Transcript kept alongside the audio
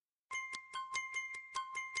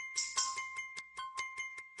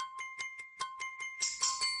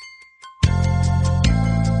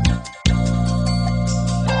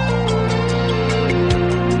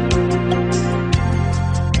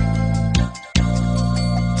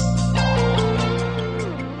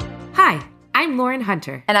I'm Lauren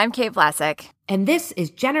Hunter. And I'm Kate Vlasic. And this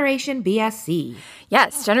is Generation BSC.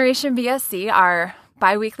 Yes, Generation BSC, our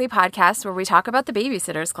bi-weekly podcast where we talk about the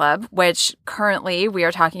Baby-Sitters Club, which currently we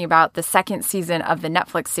are talking about the second season of the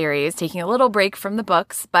Netflix series, taking a little break from the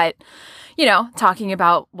books, but, you know, talking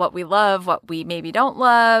about what we love, what we maybe don't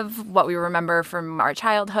love, what we remember from our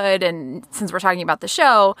childhood. And since we're talking about the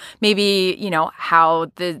show, maybe, you know,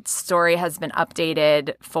 how the story has been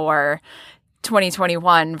updated for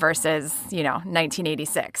 2021 versus,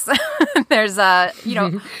 1986. There's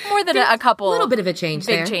more than a couple, a little bit of a change,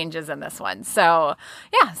 big changes in this one. So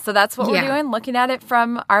yeah, so that's what we're doing, looking at it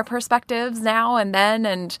from our perspectives now and then,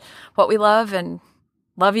 and what we love and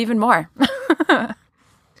love even more.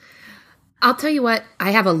 I'll tell you what I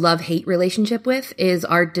have a love-hate relationship with is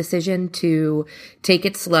our decision to take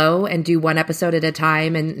it slow and do one episode at a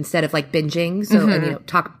time, and instead of like binging, and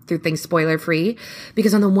talk through things spoiler-free.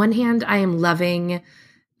 Because on the one hand, I am loving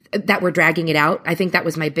that we're dragging it out. I think that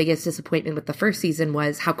was my biggest disappointment with the first season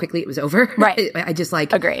was how quickly it was over. Right. I just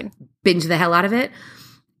agreed. Binge the hell out of it.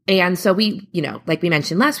 And so we, like we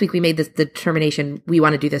mentioned last week, we made this determination. We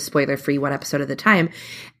want to do this spoiler-free one episode at a time.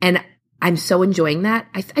 And I'm so enjoying that.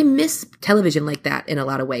 I miss television like that in a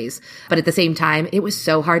lot of ways. But at the same time, it was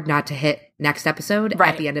so hard not to hit next episode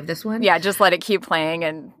at the end of this one. Yeah, just let it keep playing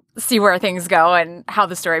and see where things go and how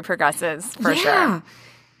the story progresses for sure.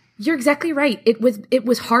 You're exactly right. It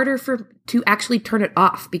was harder to actually turn it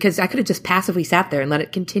off because I could have just passively sat there and let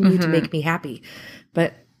it continue to make me happy.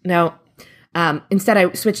 But no, instead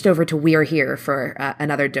I switched over to We're Here for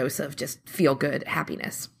another dose of just feel-good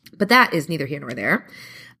happiness. But that is neither here nor there.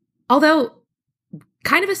 Although,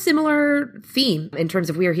 kind of a similar theme in terms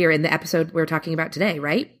of We're Here in the episode we're talking about today,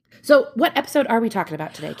 right? So what episode are we talking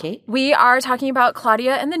about today, Kate? We are talking about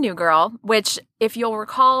Claudia and the New Girl, which, if you'll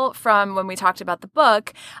recall from when we talked about the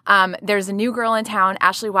book, there's a new girl in town,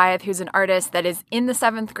 Ashley Wyeth, who's an artist that is in the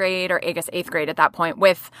 7th grade, or I guess 8th grade at that point,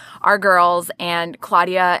 with our girls, and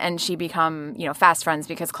Claudia and she become, fast friends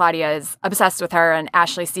because Claudia is obsessed with her and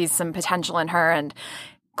Ashley sees some potential in her, and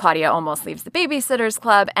Claudia almost leaves the Baby-Sitters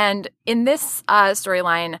Club. And in this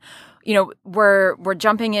storyline, we're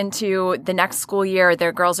jumping into the next school year.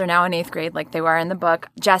 Their girls are now in 8th grade like they were in the book.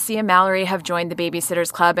 Jessie and Mallory have joined the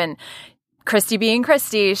Baby-Sitters Club, and Christy being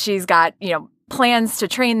Christy, she's got, plans to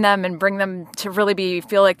train them and bring them to really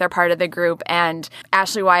feel like they're part of the group. And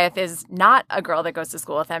Ashley Wyeth is not a girl that goes to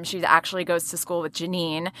school with them. She actually goes to school with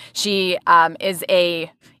Janine. She is a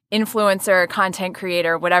influencer, content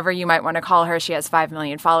creator, whatever you might want to call her. She has 5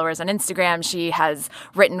 million followers on Instagram. She has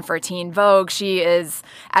written for Teen Vogue. She is,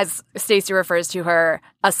 as Stacey refers to her,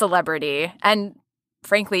 a celebrity. And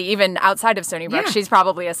frankly, even outside of Stony Brook, she's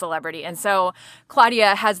probably a celebrity. And so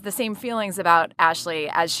Claudia has the same feelings about Ashley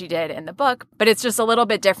as she did in the book, but it's just a little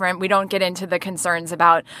bit different. We don't get into the concerns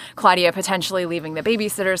about Claudia potentially leaving the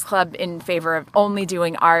Baby-Sitters Club in favor of only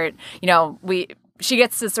doing art. She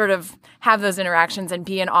gets to sort of have those interactions and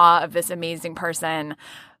be in awe of this amazing person.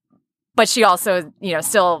 But she also,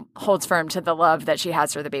 still holds firm to the love that she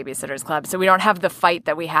has for the Baby-Sitters Club. So we don't have the fight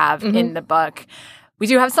that we have in the book. We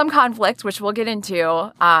do have some conflict, which we'll get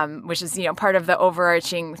into, which is, part of the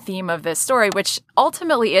overarching theme of this story, which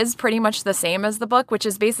ultimately is pretty much the same as the book, which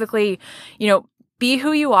is basically, be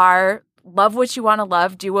who you are, love what you want to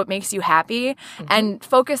love, do what makes you happy, and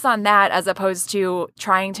focus on that as opposed to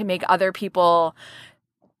trying to make other people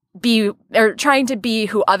trying to be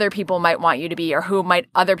who other people might want you to be, or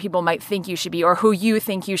other people might think you should be, or who you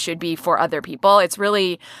think you should be for other people. It's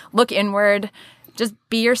really look inward, just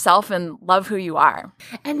be yourself and love who you are.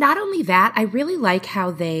 And not only that, I really like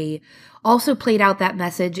how they also played out that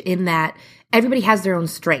message in that everybody has their own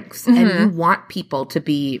strengths and you want people to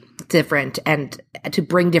be different and to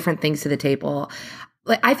bring different things to the table.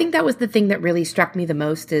 I think that was the thing that really struck me the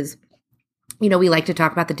most is, we like to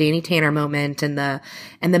talk about the Danny Tanner moment and the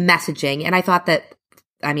messaging. And I thought that,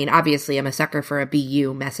 obviously I'm a sucker for a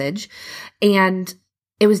BU message, and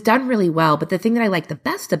it was done really well. But the thing that I liked the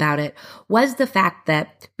best about it was the fact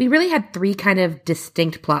that we really had 3 kind of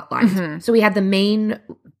distinct plot lines. So we had the main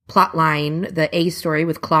plot line, the A story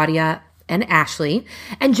with Claudia and Ashley,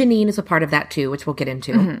 and Janine is a part of that too, which we'll get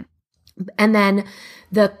into. And then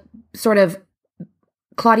the sort of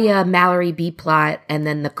Claudia, Mallory B plot, and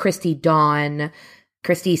then the Christy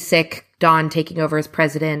sick, Dawn taking over as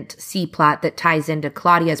president C plot that ties into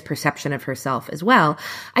Claudia's perception of herself as well.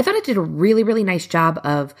 I thought it did a really, really nice job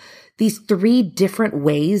of these 3 different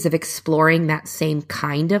ways of exploring that same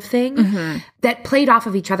kind of thing that played off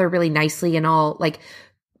of each other really nicely, and all, like,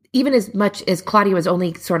 even as much as Claudia was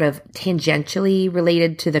only sort of tangentially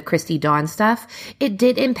related to the Christy Dawn stuff, it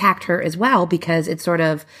did impact her as well, because it sort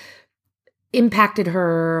of impacted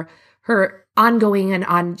her ongoing and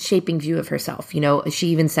on shaping view of herself. You know, she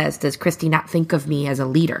even says, does Christy not think of me as a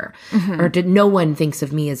leader? Or did no one thinks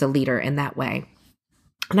of me as a leader in that way?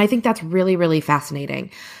 And I think that's really, really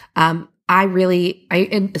fascinating. I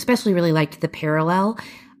especially really liked the parallel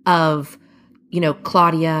of, you know,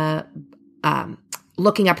 Claudia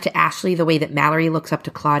looking up to Ashley the way that Mallory looks up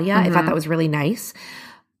to Claudia. I thought that was really nice.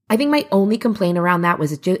 I think my only complaint around that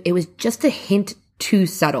was it was just a hint too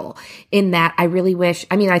subtle in that I really wish,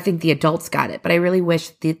 I mean, I think the adults got it, but I really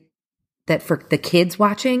wish that for the kids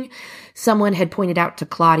watching, someone had pointed out to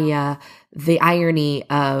Claudia the irony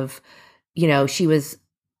of, you know, she was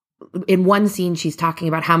in one scene, she's talking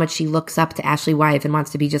about how much she looks up to Ashley Wyeth and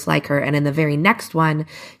wants to be just like her. And in the very next one,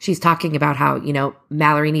 she's talking about how, you know,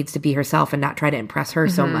 Mallory needs to be herself and not try to impress her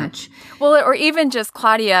so much. Well, or even just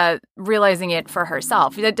Claudia realizing it for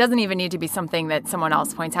herself. It doesn't even need to be something that someone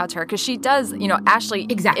else points out to her, because she does, you know, Ashley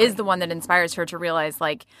is the one that inspires her to realize,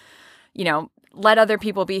 like, you know, let other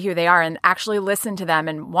people be who they are and actually listen to them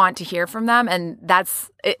and want to hear from them. And that's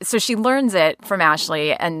so she learns it from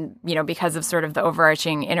Ashley, and, you know, because of sort of the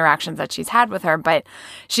overarching interactions that she's had with her. But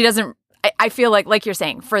she doesn't, I feel like you're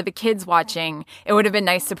saying, for the kids watching, it would have been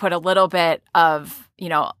nice to put a little bit of, you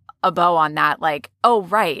know, a bow on that. Like, oh,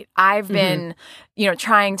 right, I've been, you know,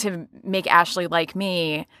 trying to make Ashley like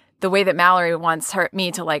me the way that Mallory wants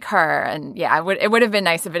me to like her. And yeah, it would have been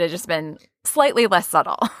nice if it had just been slightly less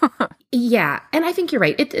subtle. Yeah, and I think you're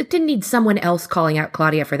right. It didn't need someone else calling out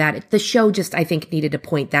Claudia for that. The show just, I think, needed to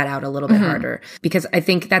point that out a little bit harder, because I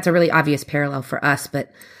think that's a really obvious parallel for us,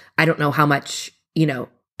 but I don't know how much, you know,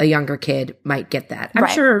 a younger kid might get that. I'm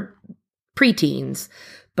sure preteens,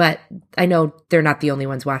 but I know they're not the only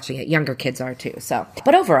ones watching it. Younger kids are too. So,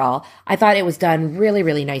 but overall, I thought it was done really,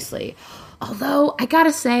 really nicely. Although, I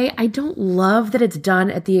gotta say, I don't love that it's done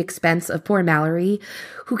at the expense of poor Mallory,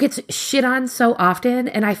 who gets shit on so often.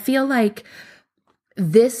 And I feel like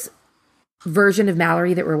this version of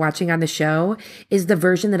Mallory that we're watching on the show is the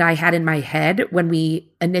version that I had in my head when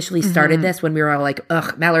we initially started this, when we were all like,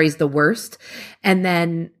 ugh, Mallory's the worst. And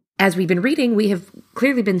then as we've been reading, we have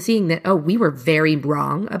clearly been seeing that, oh, we were very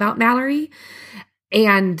wrong about Mallory.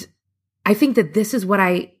 And I think that this is what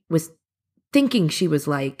I was thinking she was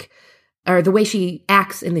like, or the way she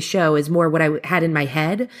acts in the show is more what I had in my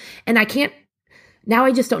head. And now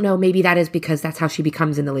I just don't know, maybe that is because that's how she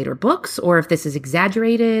becomes in the later books, or if this is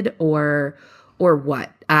exaggerated or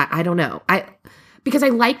what. I don't know. Because I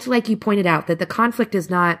liked, like you pointed out, that the conflict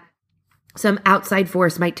is not some outside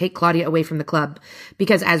force might take Claudia away from the club,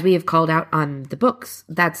 because as we have called out on the books,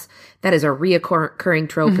 that is a reoccurring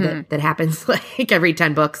trope that happens like every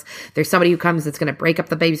 10 books. There's somebody who comes that's going to break up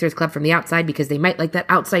the Babysitters Club from the outside because they might like that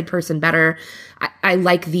outside person better. I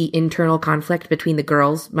like the internal conflict between the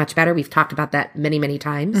girls much better. We've talked about that many, many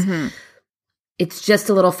times. It's just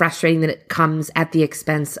a little frustrating that it comes at the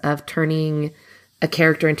expense of turning a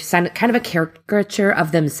character into kind of a caricature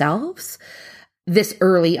of themselves this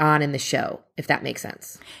early on in the show, if that makes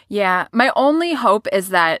sense. Yeah. My only hope is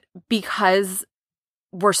that because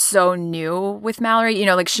we're so new with Mallory, you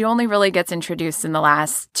know, like she only really gets introduced in the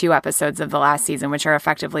last 2 episodes of the last season, which are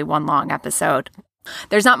effectively one long episode.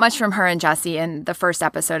 There's not much from her and Jesse in the first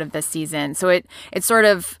episode of this season. So it's sort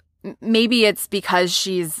of, maybe it's because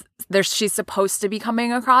she's supposed to be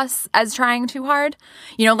coming across as trying too hard.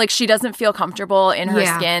 You know, like she doesn't feel comfortable in her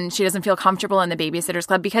skin. She doesn't feel comfortable in the Babysitters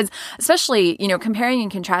Club, because especially, you know, comparing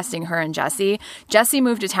and contrasting her and Jesse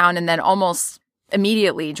moved to town and then almost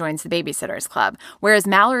immediately joins the Babysitters Club. Whereas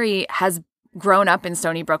Mallory has grown up in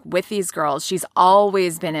Stony Brook with these girls. She's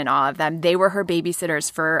always been in awe of them. They were her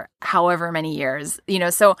babysitters for however many years, you know,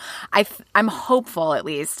 so I'm hopeful, at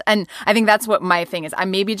least. And I think that's what my thing is.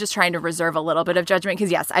 I'm maybe just trying to reserve a little bit of judgment,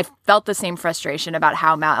 because yes, I felt the same frustration about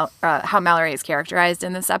how Mallory is characterized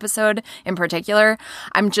in this episode in particular.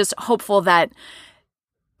 I'm just hopeful that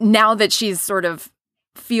now that she's sort of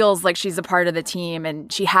feels like she's a part of the team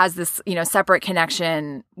and she has this, you know, separate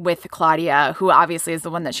connection with Claudia, who obviously is the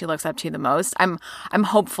one that she looks up to the most. I'm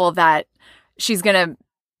hopeful that she's going to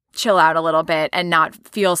chill out a little bit and not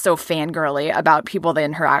feel so fangirly about people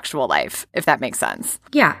in her actual life, if that makes sense.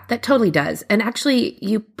 Yeah, that totally does. And actually,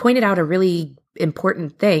 you pointed out a really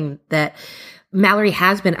important thing, that Mallory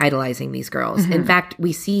has been idolizing these girls. In fact,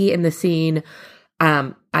 we see in the scene,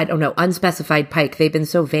 I don't know, unspecified Pike. They've been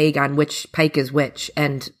so vague on which Pike is which.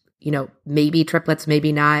 And, you know, maybe triplets,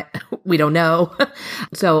 maybe not. We don't know.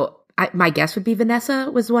 So my guess would be Vanessa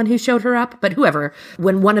was the one who showed her up. But whoever,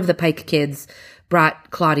 when one of the Pike kids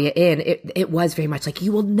brought Claudia in, it was very much like,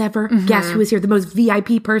 you will never guess who is here, the most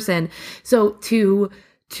VIP person. So to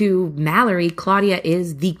Mallory, Claudia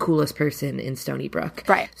is the coolest person in Stony Brook.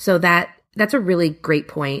 Right. So that That's a really great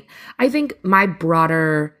point. I think my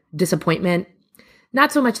broader disappointment,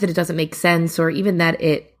 not so much that it doesn't make sense or even that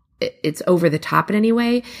it's over the top in any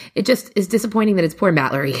way. It just is disappointing that it's poor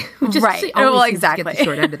Mallory. Who just right. always Well, seems exactly. to get the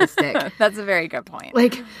short end of the stick. That's a very good point.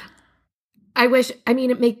 Like,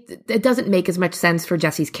 it doesn't make as much sense for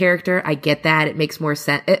Jesse's character. I get that. It makes more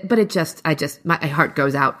sense. But my heart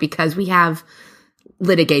goes out because we have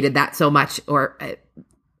litigated that so much, or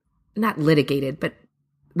not litigated, but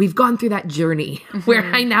we've gone through that journey where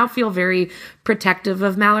I now feel very protective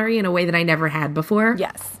of Mallory in a way that I never had before.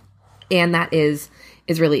 Yes. And that is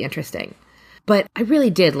really interesting. But I really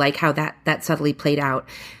did like how that subtly played out.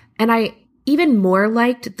 And I even more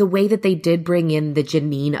liked the way that they did bring in the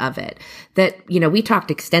Janine of it. That, we talked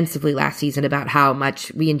extensively last season about how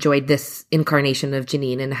much we enjoyed this incarnation of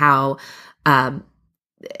Janine and how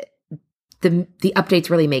the updates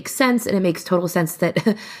really make sense, and it makes total sense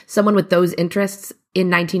that someone with those interests in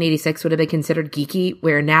 1986 would have been considered geeky,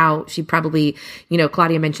 where now she probably,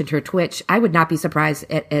 Claudia mentioned her Twitch. I would not be surprised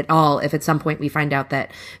at all if at some point we find out that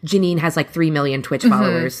Janine has like 3 million Twitch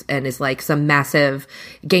followers and is like some massive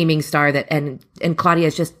gaming star and Claudia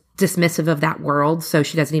is just dismissive of that world, so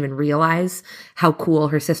she doesn't even realize how cool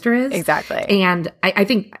her sister is. Exactly. And I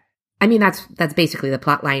think that's basically the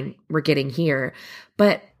plot line we're getting here.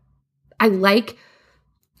 But I like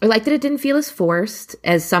that it didn't feel as forced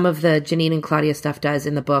as some of the Janine and Claudia stuff does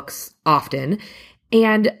in the books often.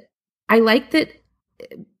 And I like that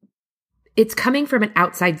it's coming from an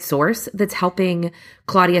outside source that's helping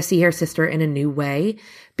Claudia see her sister in a new way,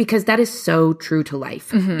 because that is so true to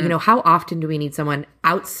life. How often do we need someone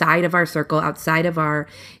outside of our circle, outside of our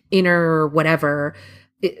inner whatever,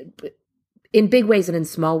 in big ways and in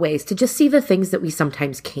small ways, to just see the things that we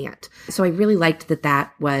sometimes can't. So I really liked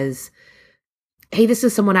that was, hey, this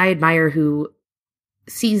is someone I admire who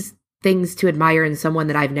sees things to admire in someone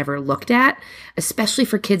that I've never looked at, especially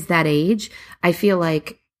for kids that age. I feel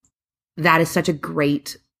like that is such a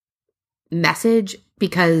great message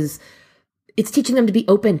because it's teaching them to be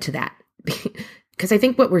open to that. Because I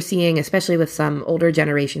think what we're seeing, especially with some older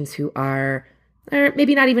generations who are, or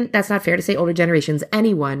maybe not even, that's not fair to say older generations,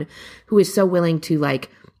 anyone who is so willing to like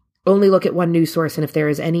only look at one news source, and if there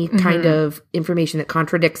is any kind of information that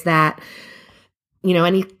contradicts that,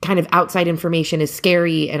 any kind of outside information is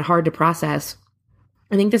scary and hard to process.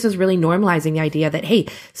 I think this is really normalizing the idea that, hey,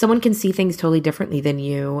 someone can see things totally differently than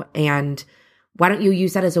you, and why don't you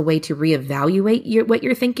use that as a way to reevaluate what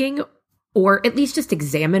you're thinking, or at least just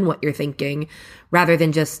examine what you're thinking, rather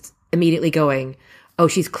than just immediately going, oh,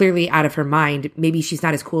 she's clearly out of her mind. Maybe she's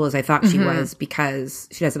not as cool as I thought she was because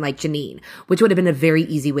she doesn't like Janine, which would have been a very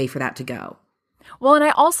easy way for that to go. Well, and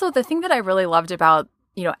the thing that I really loved about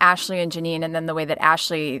Ashley and Janine, and then the way that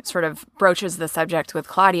Ashley sort of broaches the subject with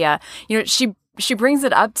Claudia, she brings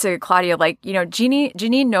it up to Claudia, like,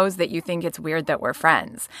 Janine knows that you think it's weird that we're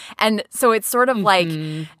friends. And so it's sort of like,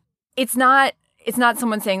 it's not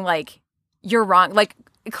someone saying like, you're wrong. Like,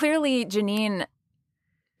 clearly Janine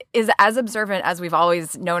is as observant as we've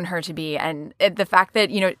always known her to be. And the fact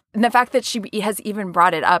that she has even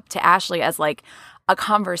brought it up to Ashley as like a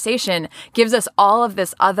conversation gives us all of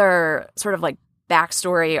this other sort of like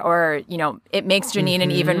backstory, or it makes Janine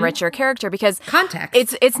an even richer character, because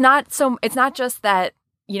context. It's not just that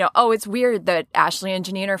it's weird that Ashley and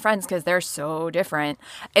Janine are friends because they're so different.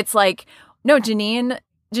 It's like, no, Janine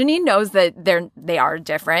knows that they are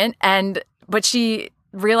different, but she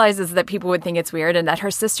realizes that people would think it's weird, and that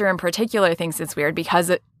her sister in particular thinks it's weird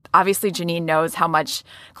because obviously Janine knows how much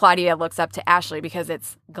Claudia looks up to Ashley, because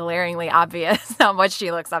it's glaringly obvious how much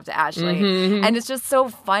she looks up to Ashley. And it's just so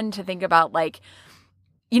fun to think about, like,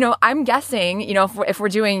 I'm guessing, if we're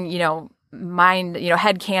doing, mind,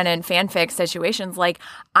 headcanon fanfic situations, like,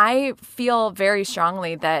 I feel very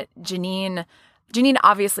strongly that Janine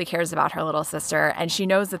obviously cares about her little sister, and she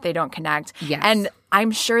knows that they don't connect. Yes. And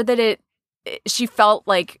I'm sure that she felt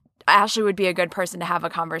like Ashley would be a good person to have a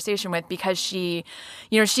conversation with, because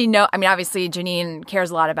obviously Janine cares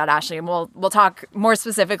a lot about Ashley, and we'll talk more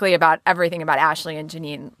specifically about everything about Ashley and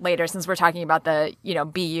Janine later, since we're talking about the,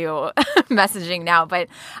 BU messaging now. But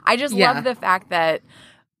I just love the fact that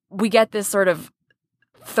we get this sort of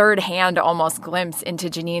third hand almost glimpse into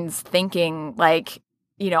Janine's thinking. Like,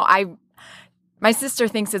 my sister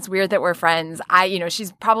thinks it's weird that we're friends.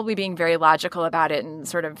 She's probably being very logical about it and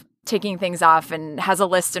sort of ticking things off and has a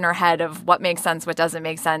list in her head of what makes sense, what doesn't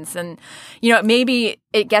make sense. And, maybe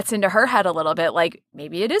it gets into her head a little bit, like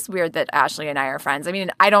maybe it is weird that Ashley and I are friends. I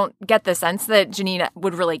mean, I don't get the sense that Janine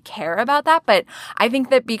would really care about that, but I think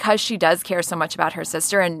that because she does care so much about her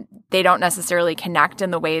sister and they don't necessarily connect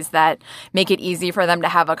in the ways that make it easy for them to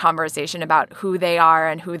have a conversation about who they are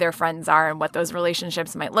and who their friends are and what those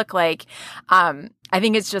relationships might look like. I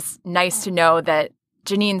think it's just nice to know that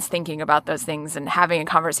Janine's thinking about those things and having a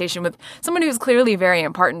conversation with someone who's clearly very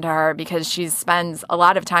important to her because she spends a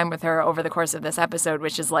lot of time with her over the course of this episode,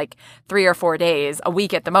 which is like 3 or 4 days, a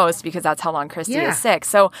week at the most, because that's how long Christy is sick.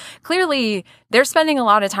 So clearly they're spending a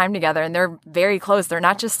lot of time together and they're very close. They're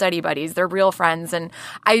not just study buddies. They're real friends. And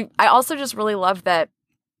I also just really love that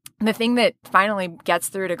the thing that finally gets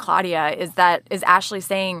through to Claudia is Ashley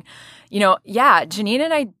saying, Janine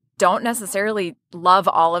and I don't necessarily love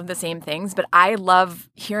all of the same things, but I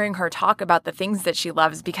love hearing her talk about the things that she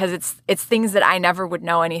loves because it's things that I never would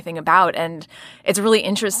know anything about. And it's really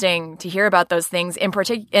interesting to hear about those things in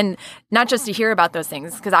particular, and not just to hear about those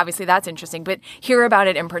things, because obviously that's interesting, but hear about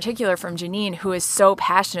it in particular from Janine, who is so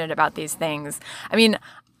passionate about these things. I mean,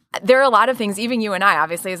 there are a lot of things, even you and I,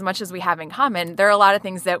 obviously, as much as we have in common, there are a lot of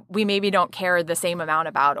things that we maybe don't care the same amount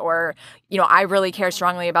about, or, I really care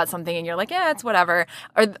strongly about something and you're like, yeah, it's whatever,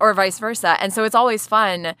 or vice versa. And so it's always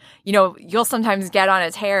fun. You'll sometimes get on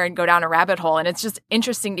a tear and go down a rabbit hole. And it's just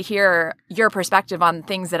interesting to hear your perspective on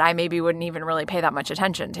things that I maybe wouldn't even really pay that much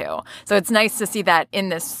attention to. So it's nice to see that in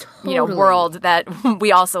this, world that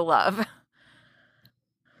we also love.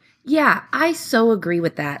 Yeah, I so agree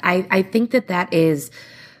with that. I think that is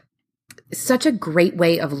such a great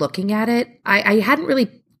way of looking at it. I hadn't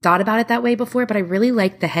really thought about it that way before, but I really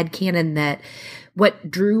like the headcanon that what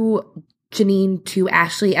drew Janine to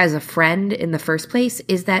Ashley as a friend in the first place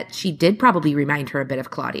is that she did probably remind her a bit of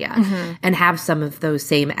Claudia and have some of those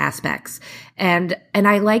same aspects. And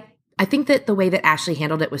I think that the way that Ashley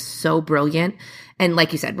handled it was so brilliant. And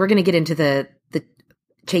like you said, we're going to get into the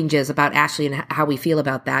changes about Ashley and how we feel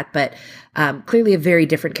about that, but clearly a very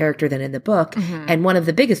different character than in the book. And one of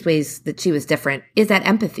the biggest ways that she was different is that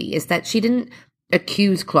empathy, is that she didn't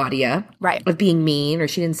accuse Claudia of being mean, or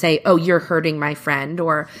she didn't say, oh, you're hurting my friend,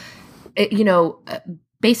 or,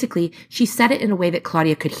 basically she said it in a way that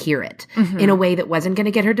Claudia could hear it, in a way that wasn't going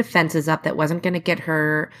to get her defenses up, that wasn't going to get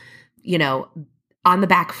her, on the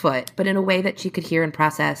back foot, but in a way that she could hear and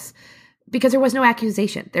process. Because there was no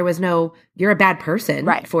accusation. There was no, you're a bad person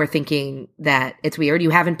for thinking that it's weird. You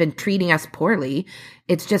haven't been treating us poorly.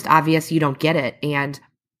 It's just obvious you don't get it. And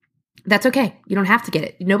that's okay. You don't have to get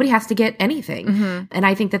it. Nobody has to get anything. And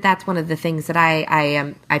I think that that's one of the things that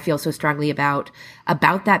I feel so strongly about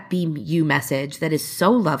that Be You message that is so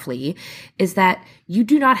lovely, is that you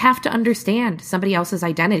do not have to understand somebody else's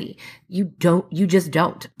identity. You just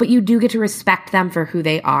don't. But you do get to respect them for who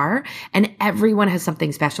they are. And everyone has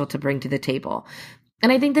something special to bring to the table.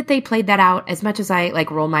 And I think that they played that out, as much as I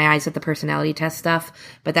roll my eyes at the personality test stuff.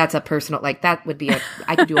 But that's a personal, that would be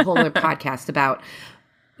I could do a whole other podcast about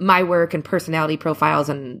my work and personality profiles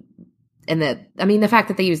and the fact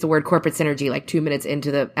that they used the word corporate synergy 2 minutes into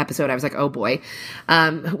the episode, I was like, oh boy,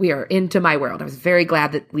 we are into my world. I was very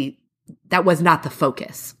glad that was not the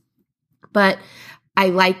focus, but I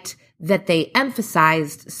liked that they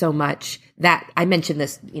emphasized so much that I mentioned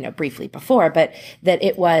this, briefly before, but that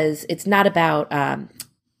it's not about,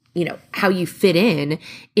 how you fit in.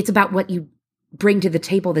 It's about what you bring to the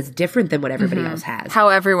table that's different than what everybody else has. How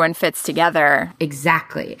everyone fits together.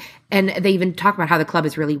 Exactly. And they even talk about how the club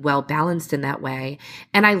is really well balanced in that way.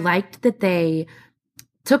 And I liked that they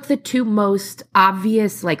took the two most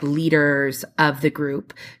obvious leaders of the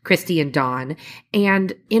group, Christy and Dawn,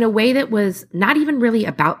 and in a way that was not even really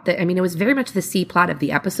about it was very much the C plot of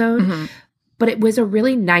the episode, but it was a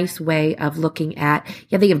really nice way of looking at,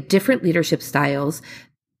 they have different leadership styles.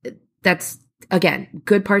 That's, again,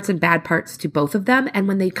 good parts and bad parts to both of them. And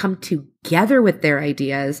when they come together with their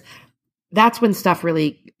ideas, that's when stuff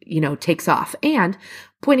really, takes off. And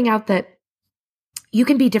pointing out that you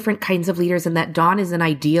can be different kinds of leaders, and that Dawn is an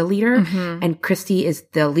idea leader and Christy is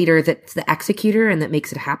the leader that's the executor and that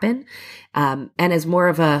makes it happen. And as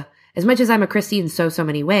much as I'm a Christy in so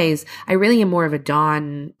many ways, I really am more of a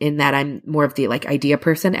Dawn in that I'm more of the idea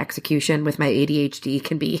person. Execution with my ADHD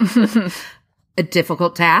can be a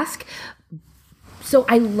difficult task. So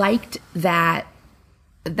I liked that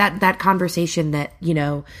conversation that,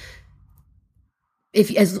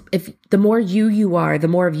 if the more you are, the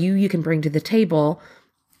more of you can bring to the table,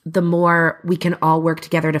 the more we can all work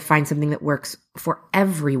together to find something that works for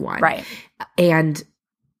everyone. Right. And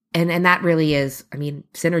that really is,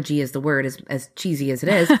 synergy is the word, as cheesy as it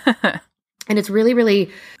is. And it's really, really,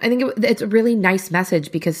 I think it's a really nice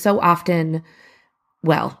message because so often,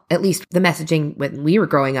 well, at least the messaging when we were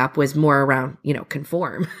growing up was more around,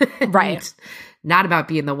 conform. Right. Not about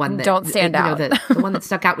being the one that don't stand out. The one that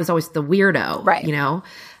stuck out was always the weirdo. Right. I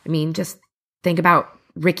mean, just think about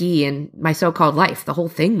Ricky and My So-Called Life. The whole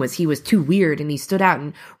thing was he was too weird and he stood out,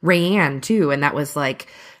 and Rayanne too. And that was like,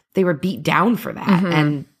 they were beat down for that. Mm-hmm.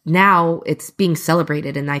 And now it's being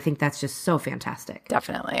celebrated. And I think that's just so fantastic.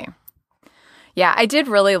 Definitely. Yeah, I did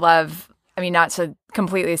really love, not to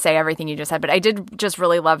completely say everything you just said, but I did just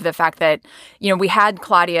really love the fact that, we had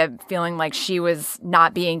Claudia feeling like she was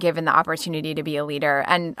not being given the opportunity to be a leader.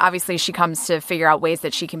 And obviously she comes to figure out ways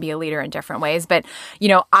that she can be a leader in different ways. But,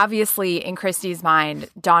 obviously in Christy's mind,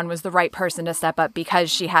 Dawn was the right person to step up because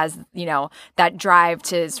she has, that drive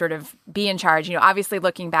to sort of be in charge. Obviously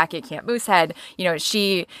looking back at Camp Moosehead,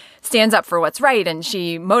 she stands up for what's right and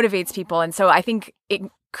she motivates people. And so I think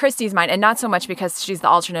Christy's mind, and not so much because she's the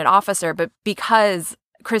alternate officer, but because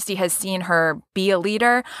Christy has seen her be a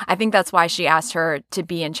leader, I think that's why she asked her to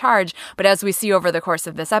be in charge. But as we see over the course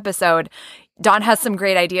of this episode, Dawn has some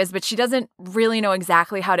great ideas, but she doesn't really know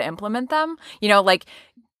exactly how to implement them. Like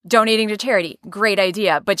donating to charity, great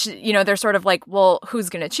idea. But, they're sort of like, well, who's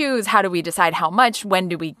going to choose? How do we decide how much? When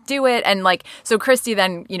do we do it? And so Christy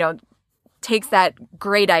then, takes that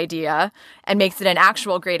great idea and makes it an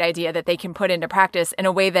actual great idea that they can put into practice in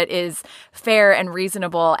a way that is fair and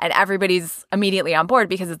reasonable, and everybody's immediately on board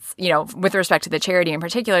because it's, with respect to the charity in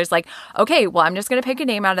particular, it's like, okay, well, I'm just going to pick a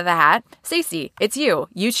name out of the hat. Stacey, it's you.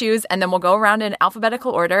 You choose, and then we'll go around in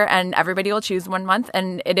alphabetical order and everybody will choose 1 month,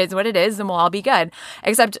 and it is what it is, and we'll all be good.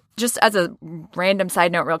 Except just as a random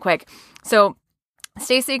side note real quick. So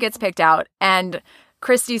Stacey gets picked out, and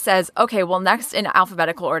Christy says, okay, well, next in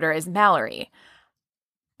alphabetical order is Mallory.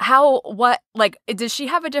 Does she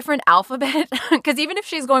have a different alphabet? Because even if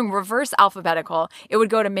she's going reverse alphabetical, it would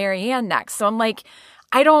go to Marianne next. So I'm like,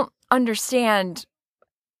 I don't understand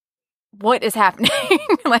what is happening.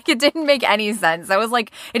 It didn't make any sense. I was like,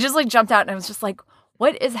 it just jumped out and I was just like,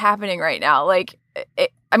 what is happening right now?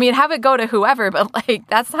 Have it go to whoever, but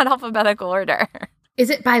that's not alphabetical order. Is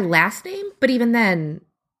it by last name? But even then...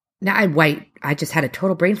 Now I just had a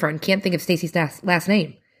total brain fart and can't think of Stacey's last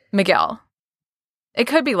name. McGill. It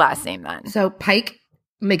could be last name then. So Pike,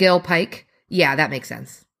 McGill Pike. Yeah, that makes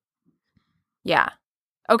sense. Yeah.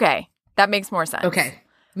 Okay. That makes more sense. Okay.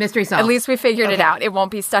 Mystery solved. At least we figured it out. It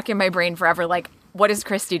won't be stuck in my brain forever. What is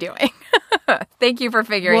Christy doing? Thank you for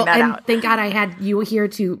figuring that out. Thank God I had you here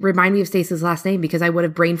to remind me of Stacey's last name, because I would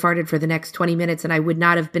have brain farted for the next 20 minutes and I would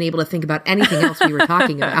not have been able to think about anything else we were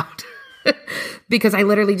talking about. Because I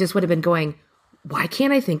literally just would have been going, why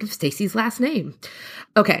can't I think of Stacey's last name?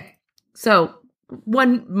 Okay, so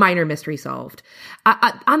one minor mystery solved.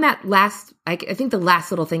 On that last, I think the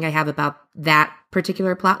last little thing I have about that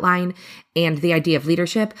particular plot line and the idea of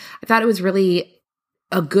leadership, I thought it was really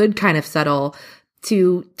a good kind of subtle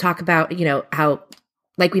to talk about, how,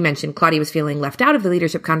 like we mentioned, Claudia was feeling left out of the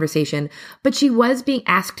leadership conversation, but she was being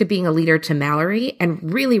asked to being a leader to Mallory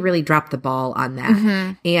and really, really dropped the ball on that.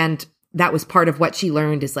 Mm-hmm. And that was part of what she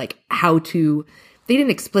learned is how to, they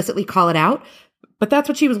didn't explicitly call it out, but that's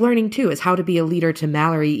what she was learning too, is how to be a leader to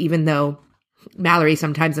Mallory, even though Mallory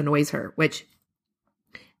sometimes annoys her, which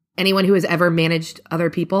anyone who has ever managed other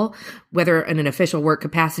people, whether in an official work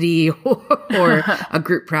capacity or a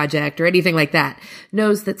group project or anything like that,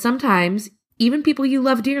 knows that sometimes even people you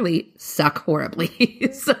love dearly suck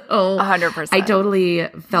horribly. So 100%. I totally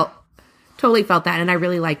felt that. And I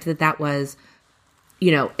really liked that was,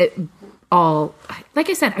 it all, like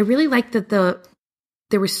I said, I really liked that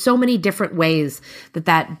there were so many different ways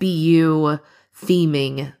that BU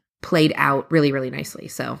theming played out really, really nicely.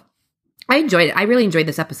 So I enjoyed it. I really enjoyed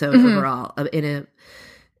this episode overall in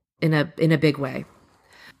a big way,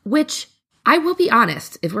 which I will be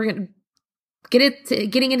honest, if we're going to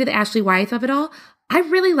getting into the Ashley Wyeth of it all, I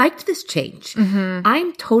really liked this change. Mm-hmm.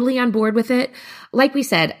 I'm totally on board with it. Like we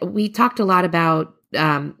said, we talked a lot about,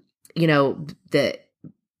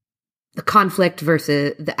 the conflict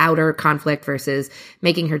versus the outer conflict versus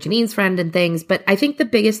making her Janine's friend and things. But I think the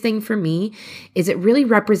biggest thing for me is it really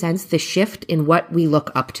represents the shift in what we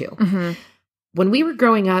look up to. Mm-hmm. When we were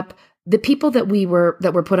growing up, the people that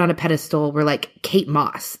were put on a pedestal were like Kate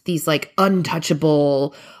Moss, these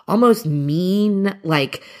untouchable, almost mean,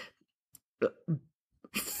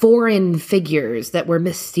 foreign figures that were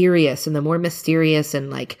mysterious. And the more mysterious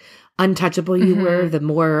and untouchable you were, the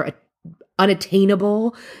more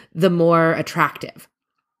unattainable, the more attractive.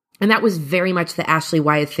 And that was very much the Ashley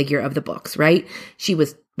Wyeth figure of the books, right? She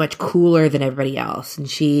was much cooler than everybody else, and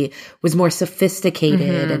she was more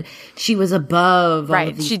sophisticated, and she was above. All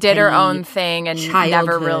of these she did her petty own thing and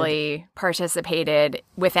never really participated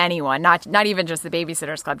with anyone. Not even just the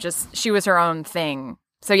Babysitters Club. Just she was her own thing.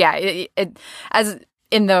 So yeah, it as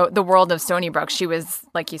in the world of Stoneybrook, she was,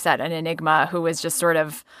 like you said, an enigma who was just sort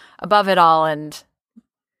of above it all. And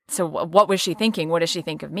so what was she thinking? What does she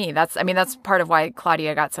think of me? That's part of why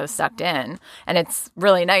Claudia got so sucked in. And it's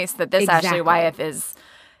really nice that this Ashley Wyeth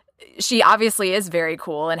she obviously is very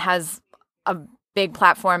cool and has a big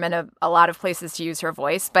platform and a lot of places to use her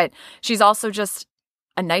voice, but she's also just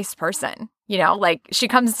a nice person. You know, like she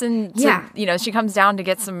comes in, she comes down to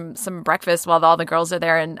get some breakfast while all the girls are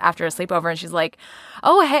there and after a sleepover, and she's like,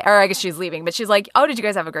 oh, hey, or I guess she's leaving, but she's like, oh, did you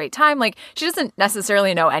guys have a great time? Like, she doesn't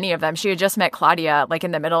necessarily know any of them. She had just met Claudia like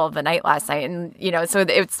in the middle of the night last night. And, so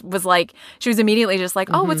it was like, she was immediately just like,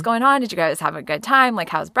 oh, what's going on? Did you guys have a good time? Like,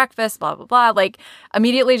 how's breakfast? Blah, blah, blah. Like,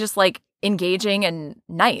 immediately just like engaging and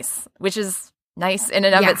nice, which is nice in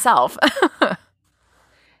and of itself.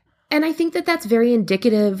 And I think that that's very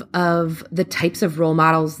indicative of the types of role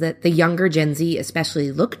models that the younger Gen Z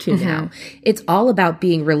especially look to now. It's all about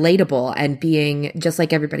being relatable and being just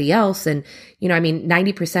like everybody else. And,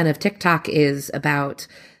 90% of TikTok is about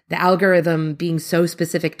the algorithm being so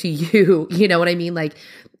specific to you. You know what I mean? Like,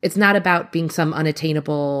 it's not about being some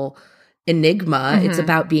unattainable enigma. It's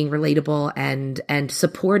about being relatable and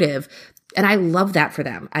supportive. And I love that for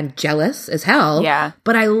them. I'm jealous as hell. Yeah.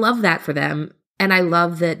 But I love that for them. And I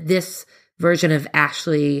love that this version of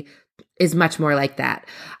Ashley is much more like that.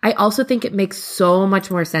 I also think it makes so much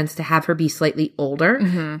more sense to have her be slightly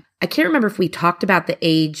older. I can't remember if we talked about the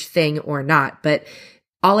age thing or not, but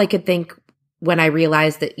all I could think when I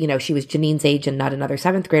realized that, she was Janine's age and not another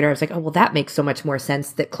 7th grader, I was like, oh, well, that makes so much more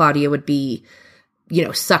sense that Claudia would be,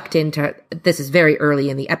 sucked into, this is very early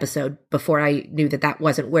in the episode before I knew that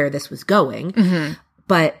wasn't where this was going.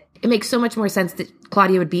 But it makes so much more sense that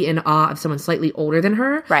Claudia would be in awe of someone slightly older than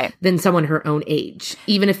her than someone her own age,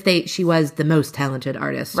 even if she was the most talented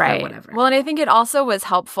artist or whatever. Well, and I think it also was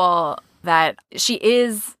helpful that she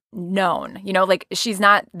is known, like she's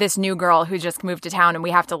not this new girl who just moved to town and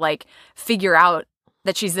we have to like figure out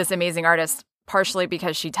that she's this amazing artist partially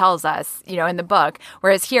because she tells us, in the book.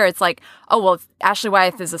 Whereas here it's like, oh, well, Ashley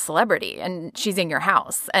Wyeth is a celebrity and she's in your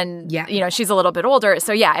house. And, she's a little bit older.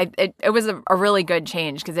 So, yeah, it was a really good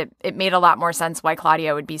change because it made a lot more sense why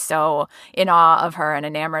Claudia would be so in awe of her and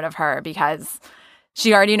enamored of her because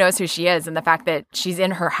she already knows who she is. And the fact that she's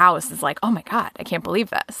in her house is like, oh, my God, I can't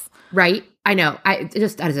believe this. Right. I know.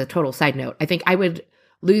 Just as a total side note, I think I would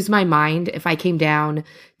lose my mind if I came down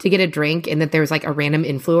to get a drink and that there was like a random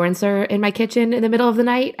influencer in my kitchen in the middle of the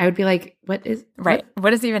night. I would be like, what is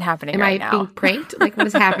even happening right now? Am I being pranked? Like, what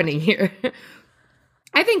is happening here?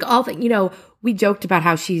 I think we joked about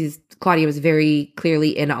how Claudia was very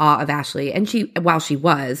clearly in awe of Ashley. And while she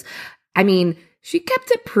was, she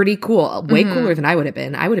kept it pretty cool, way cooler than I would have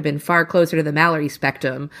been. I would have been far closer to the Mallory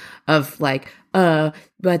spectrum of like,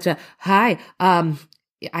 hi,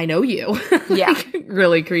 I know you. Yeah.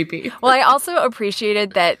 Really creepy. Well, I also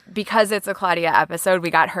appreciated that because it's a Claudia episode,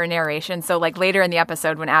 we got her narration. So like later in the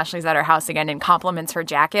episode when Ashley's at her house again and compliments her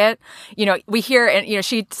jacket, we hear, and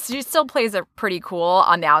she still plays it pretty cool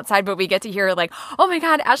on the outside, but we get to hear her like, oh my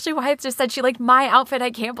God, Ashley Wyeth just said she liked my outfit.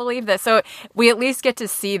 I can't believe this. So we at least get to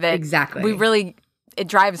see that. Exactly. It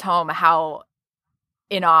drives home how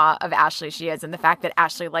in awe of Ashley she is, and the fact that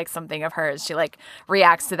Ashley likes something of hers, she like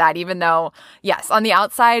reacts to that, even though, yes, on the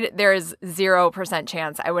outside, there's 0%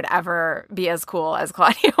 chance I would ever be as cool as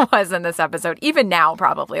Claudia was in this episode. Even now,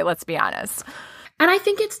 probably, let's be honest. And I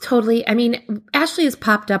think it's totally, Ashley has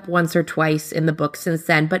popped up once or twice in the book since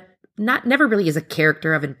then, but never really as a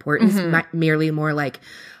character of importance, merely more like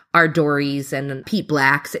our Dorys and Pete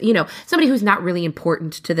Blacks, somebody who's not really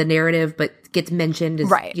important to the narrative, but gets mentioned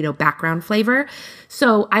as, background flavor.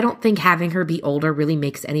 So I don't think having her be older really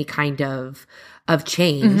makes any kind of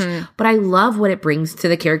change. But I love what it brings to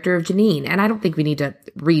the character of Janine. And I don't think we need to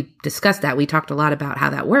re-discuss that. We talked a lot about how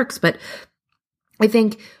that works. But I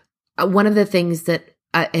think one of the things that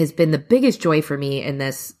has been the biggest joy for me in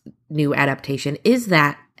this new adaptation is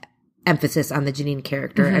that emphasis on the Janine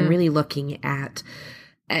character and really looking at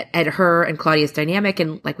her and Claudia's dynamic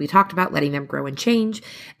and, like we talked about, letting them grow and change.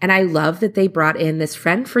 And I love that they brought in this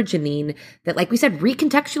friend for Janine that, like we said,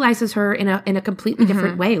 recontextualizes her in a completely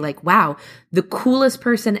different way. Like, wow, the coolest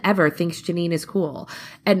person ever thinks Janine is cool.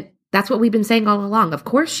 And that's what we've been saying all along. Of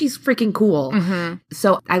course she's freaking cool.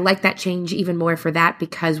 So I like that change even more for that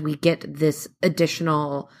because we get this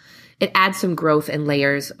additional, it adds some growth and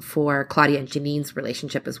layers for Claudia and Janine's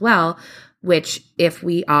relationship as well, which if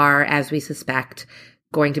we are, as we suspect,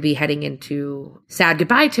 going to be heading into sad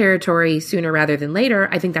goodbye territory sooner rather than later,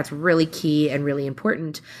 I think that's really key and really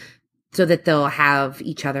important so that they'll have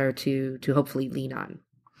each other to hopefully lean on.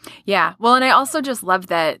 Yeah. Well, and I also just love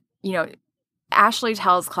that, Ashley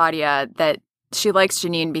tells Claudia that she likes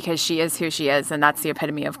Janine because she is who she is, and that's the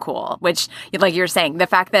epitome of cool, which, like you're saying, the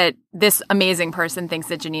fact that this amazing person thinks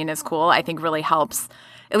that Janine is cool, I think really helps,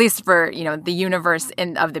 at least for, the universe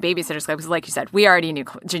of the Babysitters Club, because like you said, we already knew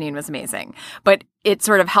Janine was amazing, but it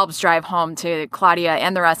sort of helps drive home to Claudia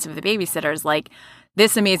and the rest of the babysitters, like,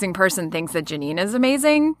 this amazing person thinks that Janine is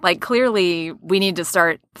amazing. Like, clearly we need to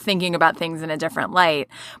start thinking about things in a different light.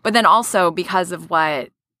 But then also because of what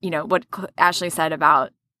Ashley said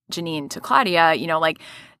about Janine to Claudia, like,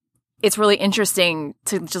 it's really interesting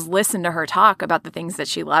to just listen to her talk about the things that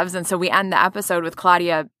she loves. And so we end the episode with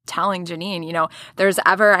Claudia telling Janine, there's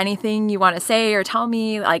ever anything you want to say or tell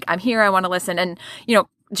me, like, I'm here, I want to listen. And,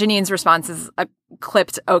 Janine's response is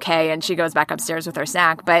clipped okay, and she goes back upstairs with her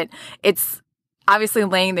snack. But it's obviously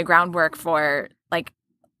laying the groundwork for, like,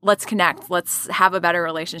 let's connect. Let's have a better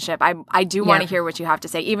relationship. I do want to hear what you have to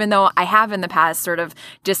say, even though I have in the past sort of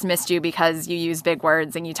dismissed you because you use big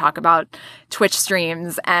words and you talk about Twitch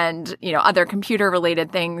streams and, other computer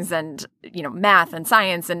related things and, math and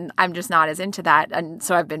science. And I'm just not as into that. And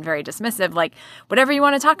so I've been very dismissive, like, whatever you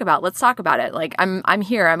want to talk about, let's talk about it. Like, I'm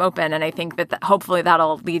here, I'm open. And I think that hopefully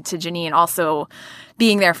that'll lead to Janine also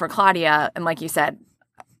being there for Claudia. And like you said,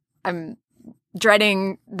 I'm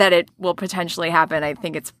dreading that it will potentially happen. I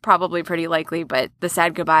think it's probably pretty likely, but the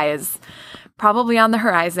sad goodbye is probably on the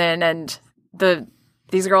horizon, and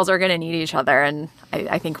these girls are going to need each other. And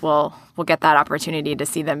I think we'll get that opportunity to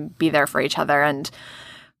see them be there for each other and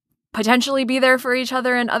potentially be there for each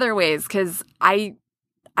other in other ways. Because I'm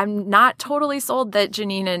not totally sold that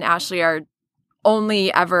Janine and Ashley are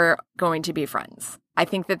only ever going to be friends. I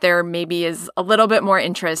think that there maybe is a little bit more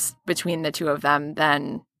interest between the two of them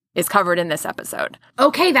than is covered in this episode.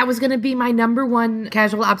 Okay, that was going to be my number one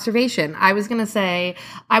casual observation. I was going to say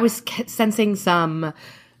I was sensing some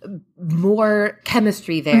more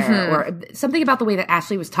chemistry there, or something about the way that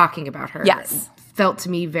Ashley was talking about her. Yes. Felt to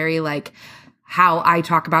me very like how I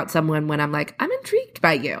talk about someone when I'm like, I'm intrigued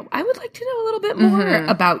by you. I would like to know a little bit more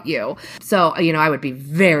about you. So, I would be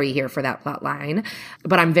very here for that plot line,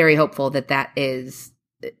 but I'm very hopeful that is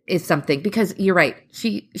something, because you're right.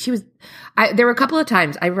 She was, there were a couple of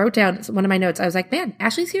times I wrote down one of my notes. I was like, man,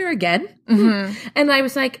 Ashley's here again. And I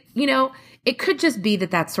was like, it could just be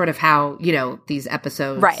that that's sort of how, these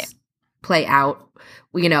episodes play out.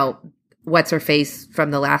 What's her face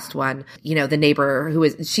from the last one, the neighbor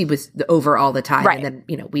she was over all the time. Right. And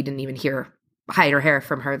then, we didn't even hide or hair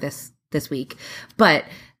from her this week. But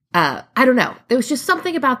I don't know. There was just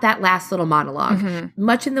something about that last little monologue,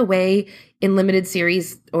 much in the way in limited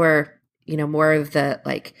series or, more of the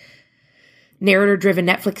like narrator-driven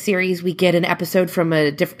Netflix series, we get an episode from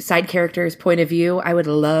a different side character's point of view. I would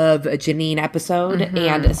love a Janine episode,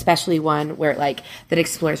 and especially one where like that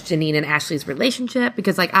explores Janine and Ashley's relationship,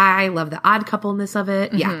 because like I love the odd coupleness of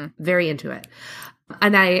it. Yeah, very into it.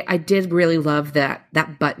 And I did really love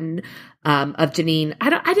that button of Janine.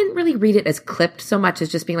 I didn't really read it as clipped so much as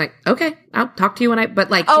just being like, okay, I'll talk to you when I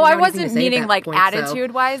wasn't meaning like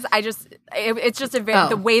attitude wise. It's just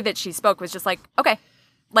the way that she spoke was just like, okay,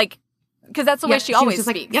 like, because that's the way she always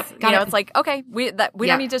speaks. Like, yep, it's like, okay, we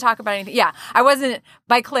don't need to talk about anything. Yeah, I wasn't,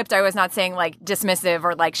 by clipped, I was not saying like dismissive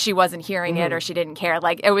or like she wasn't hearing it or she didn't care.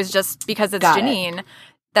 Like, it was just because it's Janine,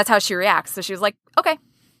 that's how she reacts. So she was like, okay,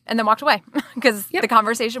 and then walked away because the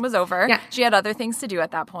conversation was over. Yeah. She had other things to do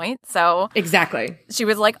at that point. So exactly, she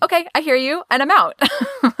was like, okay, I hear you, and I'm out.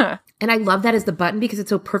 And I love that as the button because it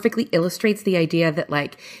so perfectly illustrates the idea that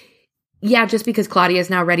like, yeah, just because Claudia is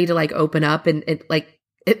now ready to like open up and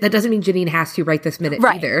that doesn't mean Janine has to right this minute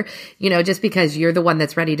either. Just because you're the one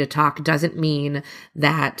that's ready to talk doesn't mean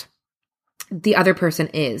that the other person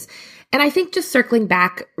is. And I think just circling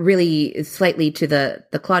back really slightly to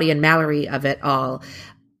the Claudia and Mallory of it all,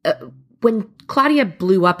 when Claudia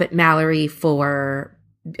blew up at Mallory for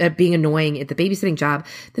being annoying at the babysitting job,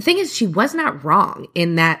 the thing is she was not wrong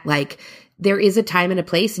in that like there is a time and a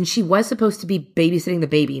place, and she was supposed to be babysitting the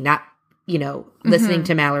baby, not listening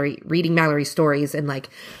to Mallory, reading Mallory's stories, and like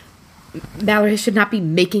Mallory should not be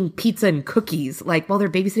making pizza and cookies like while they're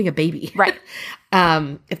babysitting a baby. Right.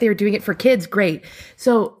 If they were doing it for kids, great.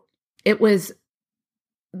 So it was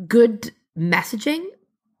good messaging,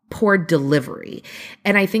 poor delivery.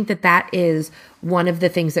 And I think that is one of the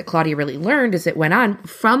things that Claudia really learned as it went on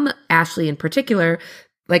from Ashley in particular.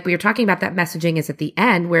 Like we were talking about, that messaging is at the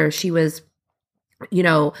end where she was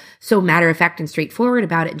so matter of fact and straightforward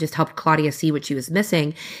about it and just helped Claudia see what she was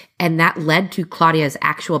missing. And that led to Claudia's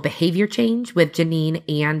actual behavior change with Janine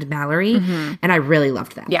and Mallory. And I really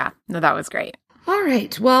loved that. Yeah, no, that was great. All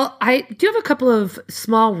right. Well, I do have a couple of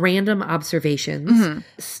small random observations,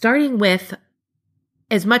 starting with,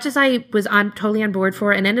 as much as I was totally on board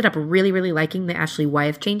for and ended up really, really liking the Ashley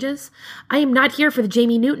Wyeth changes, I am not here for the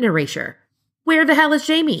Jamie Newton erasure. Where the hell is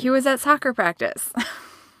Jamie? He was at soccer practice.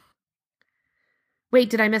 Wait,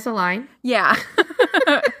 did I miss a line? Yeah.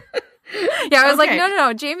 Yeah, I was like,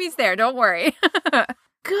 no, Jamie's there. Don't worry.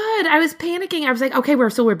 Good. I was panicking. I was like, okay, we're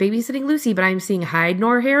babysitting Lucy, but I'm seeing hide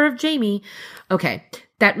nor hair of Jamie. Okay,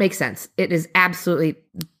 that makes sense. It is absolutely,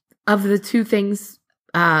 of the two things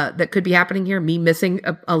that could be happening here, me missing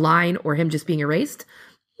a line or him just being erased,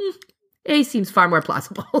 A seems far more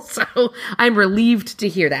plausible. So I'm relieved to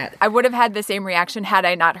hear that. I would have had the same reaction had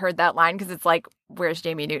I not heard that line, because it's like, where's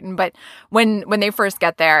Jamie Newton? But when they first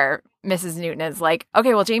get there, Mrs. Newton is like,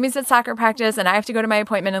 okay, well, Jamie's at soccer practice and I have to go to my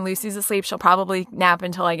appointment and Lucy's asleep. She'll probably nap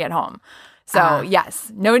until I get home. So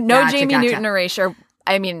yes, no Jamie Newton erasure.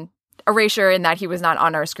 I mean, erasure in that he was not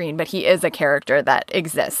on our screen, but he is a character that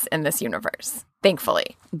exists in this universe,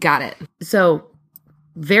 thankfully. Got it. So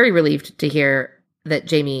very relieved to hear that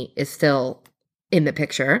Jamie is still in the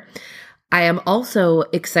picture. I am also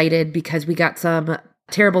excited because we got some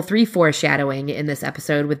terrible 3 foreshadowing in this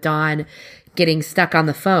episode with Dawn getting stuck on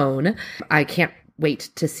the phone. I can't wait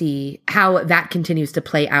to see how that continues to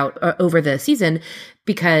play out over the season,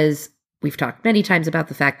 because we've talked many times about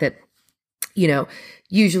the fact that,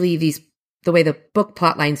 usually the way the book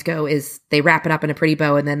plot lines go is they wrap it up in a pretty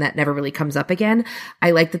bow and then that never really comes up again.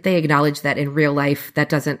 I like that they acknowledge that in real life, that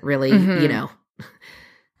doesn't really,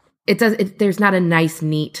 there's not a nice,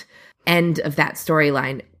 neat end of that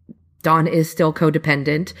storyline. Dawn is still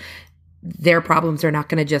codependent. Their problems are not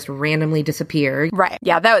going to just randomly disappear. Right.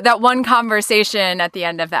 Yeah, that one conversation at the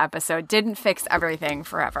end of the episode didn't fix everything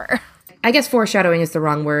forever. I guess foreshadowing is the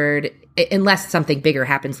wrong word, unless something bigger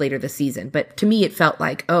happens later this season. But to me, it felt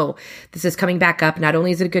like, oh, this is coming back up. Not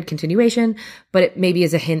only is it a good continuation, but it maybe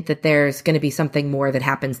is a hint that there's going to be something more that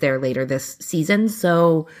happens there later this season.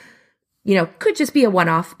 So, could just be a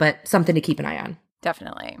one-off, but something to keep an eye on.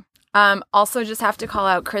 Definitely. Also, just have to call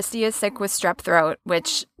out, Christy is sick with strep throat,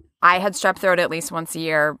 which I had strep throat at least once a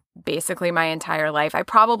year, basically my entire life. I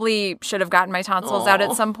probably should have gotten my tonsils out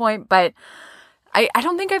at some point, but I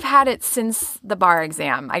don't think I've had it since the bar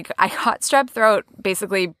exam. I got strep throat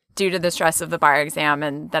basically due to the stress of the bar exam,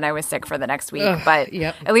 and then I was sick for the next week. But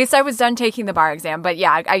at least I was done taking the bar exam. But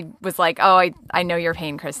yeah, I was like, oh, I know your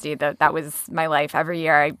pain, Christy. That was my life every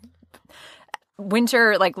year.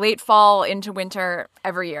 Winter, like late fall into winter,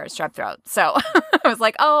 every year, strep throat. So I was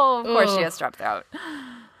like, oh, of course she has strep throat.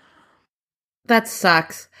 That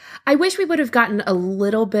sucks. I wish we would have gotten a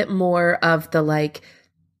little bit more of the,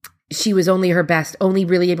 she was only her best, only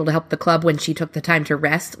really able to help the club when she took the time to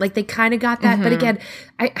rest. Like, they kind of got that. But again,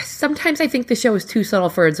 sometimes I think the show is too subtle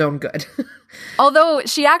for its own good. Although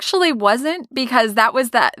she actually wasn't, because that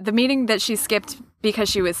was the meeting that she skipped because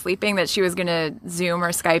she was sleeping, that she was going to Zoom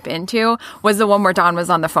or Skype into, was the one where Dawn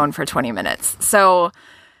was on the phone for 20 minutes. So...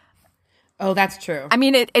 Oh, that's true. I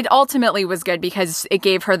mean, it ultimately was good because it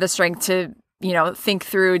gave her the strength to, think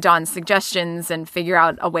through Dawn's suggestions and figure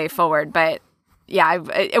out a way forward. But yeah,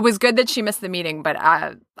 it was good that she missed the meeting, but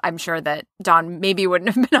I'm sure that Dawn maybe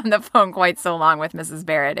wouldn't have been on the phone quite so long with Mrs.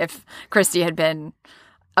 Barrett if Christy had been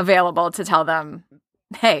available to tell them,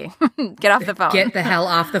 hey, get off the phone. Get the hell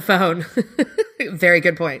off the phone. Very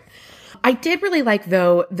good point. I did really like,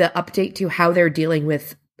 though, the update to how they're dealing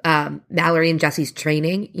with Mallory and Jesse's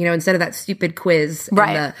training, instead of that stupid quiz,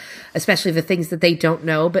 right? And especially the things that they don't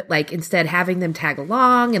know, but instead having them tag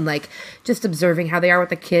along and just observing how they are with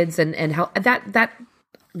the kids and how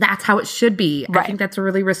that's how it should be. Right. I think that's a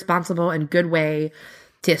really responsible and good way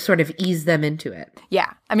to sort of ease them into it.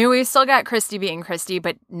 Yeah. I mean, we still got Christy being Christy,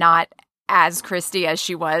 but not as Christy as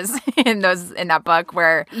she was in that book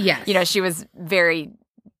where, yes. She was very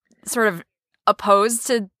sort of opposed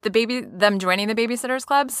to them joining the Babysitters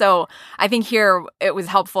Club. So I think here it was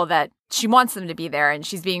helpful that she wants them to be there and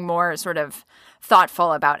she's being more sort of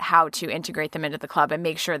thoughtful about how to integrate them into the club and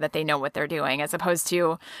make sure that they know what they're doing, as opposed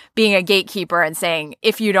to being a gatekeeper and saying,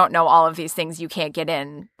 if you don't know all of these things, you can't get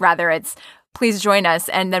in. Rather, it's please join us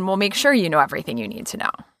and then we'll make sure you know everything you need to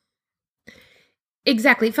know.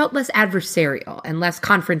 Exactly. It felt less adversarial and less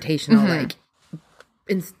confrontational,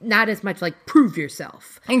 not as much prove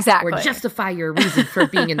yourself. Exactly. Or justify your reason for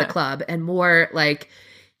being in the club, and more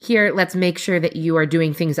here, let's make sure that you are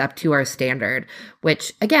doing things up to our standard,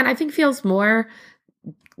 which again, I think feels more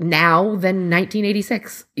now than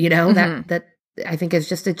 1986, that I think is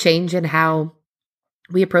just a change in how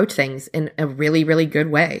we approach things in a really, really good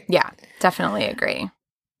way. Yeah, definitely agree.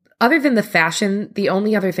 Other than the fashion, the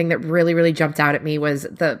only other thing that really, really jumped out at me was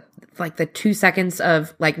the 2 seconds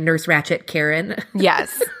of like Nurse Ratched Karen.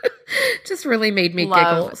 Yes. Just really made me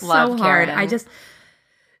giggle so hard. Karen.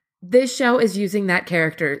 This show is using that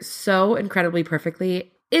character so incredibly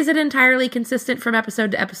perfectly. Is it entirely consistent from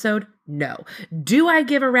episode to episode? No. Do I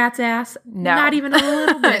give a rat's ass? No. Not even a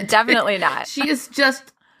little bit. Definitely not. She is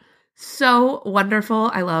just so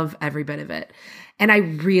wonderful. I love every bit of it. And I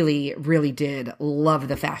really, really did love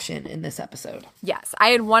the fashion in this episode. Yes. I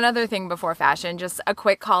had one other thing before fashion, just a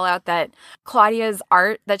quick call out that Claudia's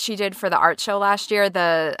art that she did for the art show last year,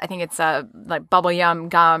 I think it's like Bubble Yum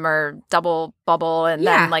Gum or Double Bubble, and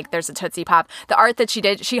then like there's a Tootsie Pop. The art that she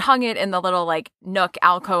did, she hung it in the little like nook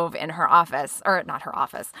alcove in her office, or not her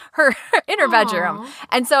office, in her bedroom.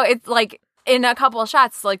 And so it's like, in a couple of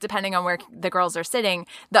shots, like depending on where the girls are sitting,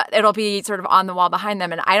 it'll be sort of on the wall behind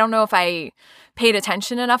them. And I don't know if I paid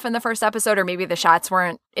attention enough in the first episode, or maybe the shots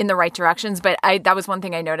weren't in the right directions, but that was one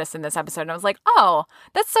thing I noticed in this episode. And I was like, oh,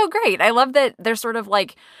 that's so great. I love that they're sort of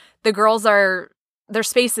like, the girls their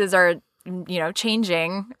spaces are,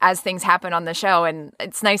 changing as things happen on the show. And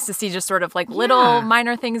it's nice to see just sort of like little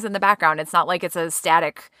minor things in the background. It's not like it's a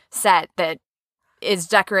static set that is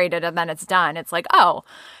decorated and then it's done. It's like, oh,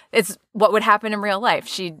 it's what would happen in real life.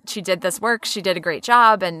 She did this work. She did a great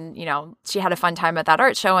job, and she had a fun time at that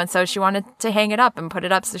art show, and so she wanted to hang it up and put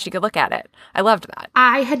it up so she could look at it. I loved that.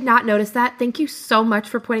 I had not noticed that. Thank you so much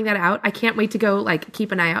for pointing that out. I can't wait to go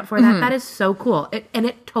keep an eye out for that. That is so cool.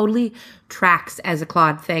 It totally tracks as a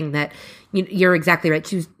Claude thing. That you're exactly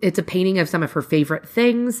right. It's a painting of some of her favorite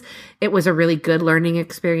things. It was a really good learning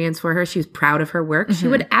experience for her. She was proud of her work. She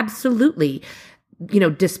would absolutely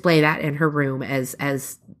display that in her room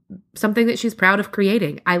as something that she's proud of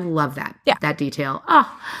creating. I love that. Yeah. That detail.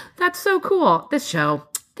 Oh, that's so cool. This show,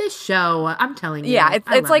 I'm telling you. Yeah,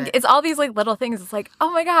 it's like, it's all these like little things. It's like,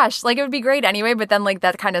 oh my gosh, like it would be great anyway. But then like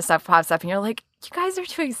that kind of stuff pops up and you're like, you guys are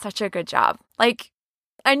doing such a good job. Like,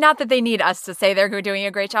 and not that they need us to say they're doing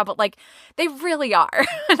a great job, but like they really are.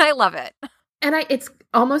 And I love it. And it's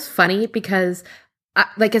almost funny because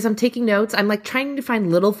as I'm taking notes, I'm like trying to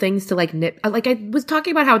find little things to like nip. Like I was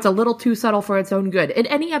talking about how it's a little too subtle for its own good. In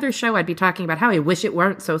any other show, I'd be talking about how I wish it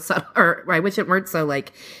weren't so subtle, or I wish it weren't so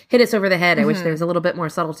like hit us over the head. I wish there was a little bit more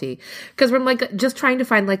subtlety, because we're like just trying to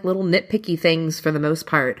find like little nitpicky things for the most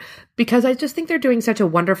part, because I just think they're doing such a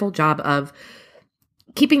wonderful job of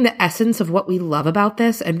keeping the essence of what we love about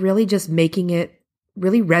this and really just making it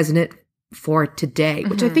really resonant for today,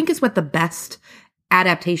 which I think is what the best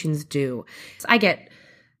adaptations do. I get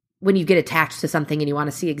when you get attached to something and you want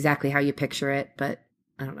to see exactly how you picture it, but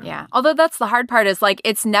I don't know. Yeah. Although that's the hard part, is like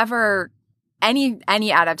it's never any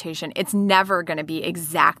adaptation. It's never going to be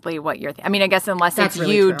exactly what you're I mean, I guess unless that's it's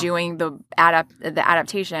really you true. doing the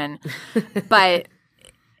adaptation. But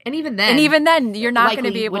and even then you're not going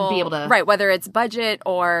to wouldn't be able to, right, whether it's budget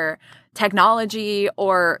or technology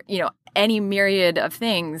or, any myriad of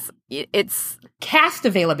things. It's cast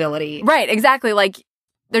availability. Right, exactly. Like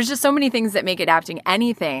there's just so many things that make adapting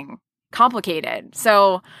anything complicated.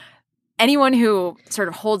 So anyone who sort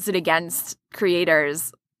of holds it against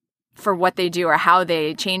creators for what they do or how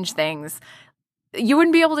they change things, you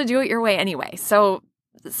wouldn't be able to do it your way anyway. So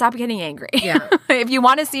stop getting angry. Yeah. If you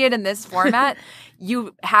want to see it in this format,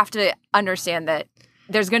 you have to understand that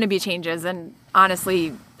there's going to be changes. And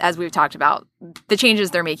honestly, as we've talked about, the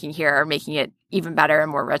changes they're making here are making it even better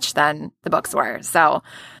and more rich than the books were. So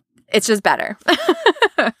it's just better.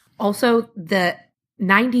 Also, the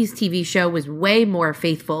 90s TV show was way more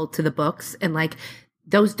faithful to the books, and like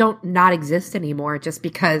those don't not exist anymore just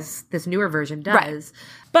because this newer version does.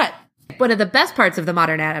 Right. But one of the best parts of the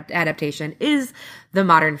modern adaptation is the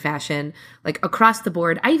modern fashion, like across the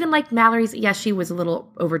board. I even liked Mallory's. Yes, she was a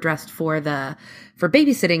little overdressed for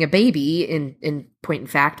babysitting a baby in point in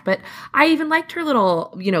fact, but I even liked her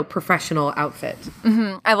little, professional outfit.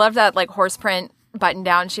 Mm-hmm. I love that like horse print button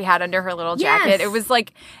down she had under her little jacket.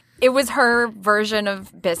 Yes. It was her version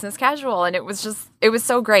of business casual, and it was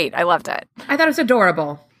so great. I loved it. I thought it was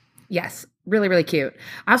adorable. Yes. Really, really cute.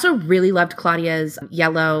 I also really loved Claudia's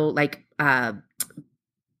yellow, basket,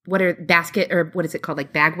 or what is it called?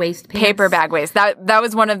 Like bag waist pants? Paper bag waist. That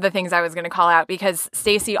was one of the things I was going to call out, because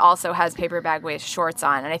Stacey also has paper bag waist shorts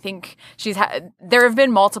on. And I think there have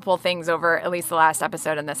been multiple things over at least the last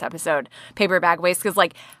episode and this episode, paper bag waist. Because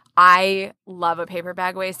I love a paper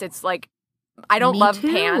bag waist. It's like, I don't love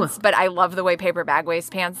pants, but I love the way paper bag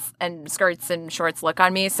waist pants and skirts and shorts look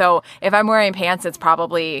on me. So if I'm wearing pants, it's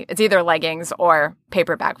either leggings or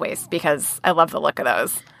paper bag waist, because I love the look of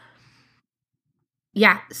those.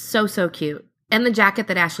 Yeah, so cute. And the jacket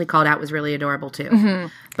that Ashley called out was really adorable too.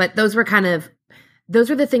 But those were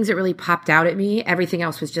the things that really popped out at me. Everything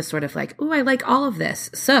else was just sort of like, ooh, I like all of this.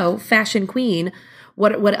 So, fashion queen,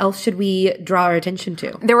 what else should we draw our attention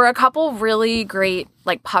to? There were a couple really great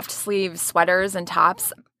like puffed sleeve sweaters and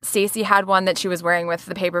tops. Stacey had one that she was wearing with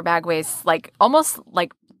the paper bag waist, like almost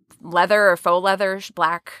like leather or faux leather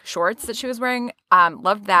black shorts that she was wearing.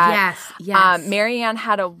 Loved that. Yes. Marianne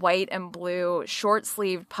had a white and blue short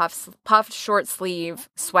sleeve puffed short sleeve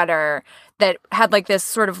sweater that had like this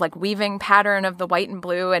sort of like weaving pattern of the white and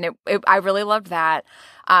blue, and I really loved that.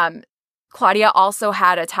 Claudia also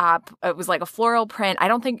had a top. It was like a floral print. I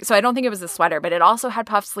don't think it was a sweater, but it also had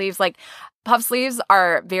puff sleeves. Like puff sleeves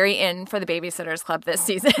are very in for the Babysitters Club this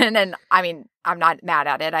season. And I mean, I'm not mad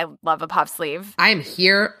at it. I love a puff sleeve. I am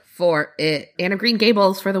here for it. Anne of Green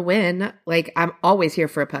Gables for the win. Like, I'm always here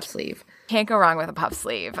for a puff sleeve. Can't go wrong with a puff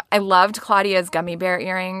sleeve. I loved Claudia's gummy bear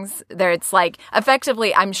earrings. It's like,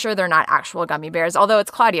 effectively, I'm sure they're not actual gummy bears, although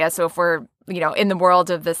it's Claudia. So if we're, in the world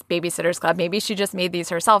of this Babysitters Club, maybe she just made these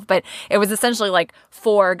herself. But it was essentially like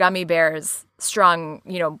 4 gummy bears strung,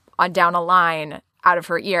 on down a line out of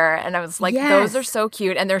her ear. And I was like, Those are so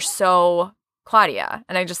cute. And they're so Claudia.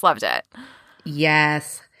 And I just loved it.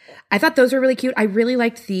 Yes. I thought those were really cute. I really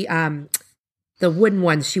liked the wooden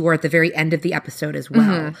ones she wore at the very end of the episode as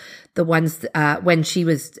well. The ones when she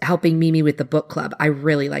was helping Mimi with the book club. I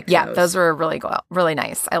really liked those. Yeah, those were really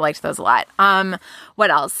nice. I liked those a lot. What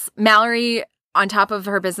else? Mallory, on top of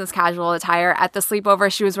her business casual attire at the sleepover,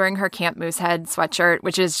 she was wearing her Camp Moosehead sweatshirt,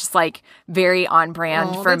 which is just like very on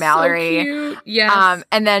brand for Mallory. So cute. Yes.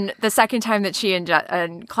 And then the second time that she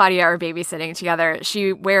and Claudia are babysitting together,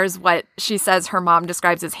 she wears what she says her mom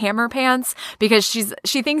describes as hammer pants because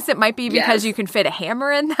she thinks it might be because you can fit a hammer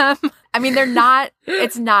in them. I mean,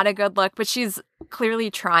 it's not a good look, but she's clearly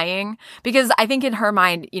trying because I think in her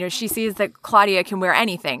mind, she sees that Claudia can wear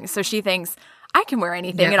anything. So she thinks, I can wear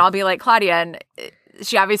anything and I'll be like Claudia. And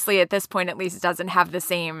she obviously at this point at least doesn't have the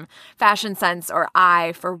same fashion sense or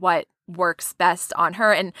eye for what works best on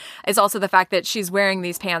her. And it's also the fact that she's wearing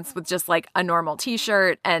these pants with just like a normal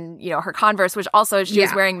t-shirt and, her Converse, which also she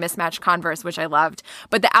was wearing mismatched Converse, which I loved.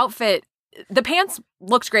 But the outfit, the pants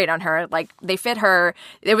looked great on her. Like they fit her.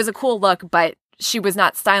 It was a cool look, but she was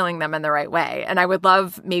not styling them in the right way. And I would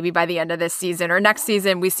love maybe by the end of this season or next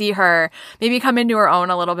season, we see her maybe come into her own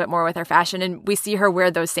a little bit more with her fashion and we see her wear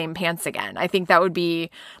those same pants again. I think that would be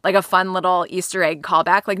like a fun little Easter egg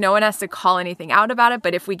callback. Like no one has to call anything out about it,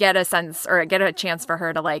 but if we get a sense or get a chance for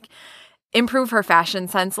her to like improve her fashion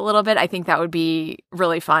sense a little bit, I think that would be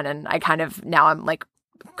really fun. And I'm like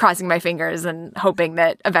crossing my fingers and hoping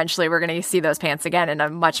that eventually we're going to see those pants again in a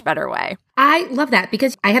much better way. I love that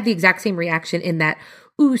because I had the exact same reaction in that,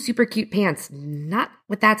 ooh, super cute pants, not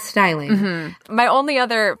with that styling. My only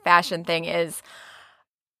other fashion thing is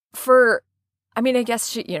I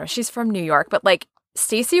guess she's from New York, but like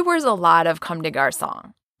Stacey wears a lot of Comme des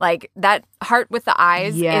Garçons. Like that heart with the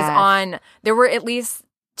eyes is on, there were at least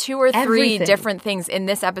 2 or 3 different things in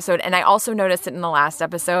this episode. And I also noticed it in the last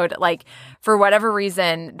episode. Like, for whatever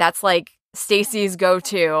reason, that's like Stacey's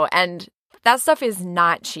go-to. And that stuff is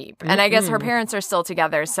not cheap. And I guess her parents are still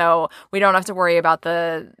together. So we don't have to worry about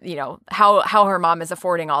the, how her mom is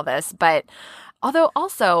affording all this. But although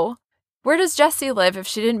also, where does Jessie live if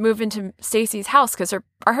she didn't move into Stacey's house? Because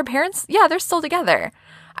are her parents? Yeah, they're still together.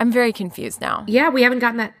 I'm very confused now. Yeah, we haven't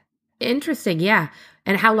gotten that. Interesting, yeah.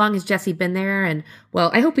 And how long has Jessie been there? And, well,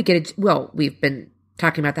 I hope we get we've been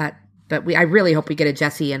talking about that, but I really hope we get a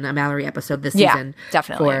Jessie and a Mallory episode this season.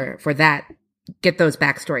 Definitely. For that, get those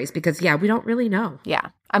backstories because, we don't really know. Yeah.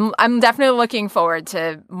 I'm definitely looking forward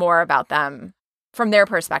to more about them from their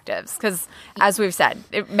perspectives because, as we've said,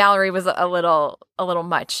 Mallory was a little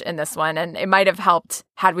much in this one, and it might have helped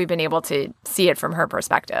had we been able to see it from her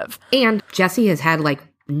perspective. And Jessie has had,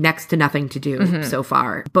 next to nothing to do so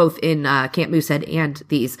far, both in Camp Moosehead and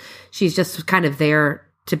these. She's just kind of there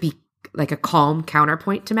to be like a calm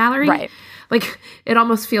counterpoint to Mallory. Right. Like, it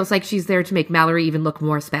almost feels like she's there to make Mallory even look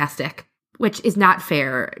more spastic, which is not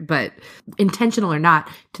fair, but intentional or not,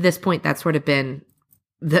 to this point, that's sort of been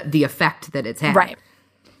the effect that it's had. Right.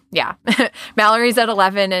 Yeah. Mallory's at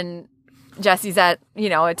 11 and Jessie's at,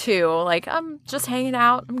 a 2. Like, I'm just hanging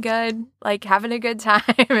out. I'm good. Like, having a good time.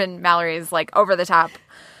 And Mallory's like over the top.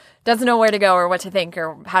 Doesn't know where to go or what to think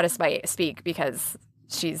or how to speak because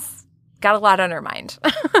she's got a lot on her mind.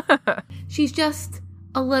 She's just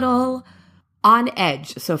a little on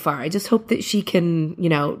edge so far. I just hope that she can,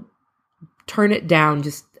 turn it down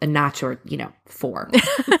just a notch or, 4.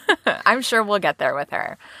 I'm sure we'll get there with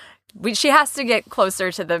her. she has to get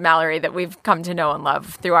closer to the Mallory that we've come to know and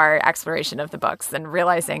love through our exploration of the books and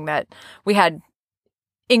realizing that we had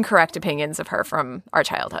incorrect opinions of her from our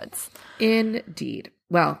childhoods. Indeed.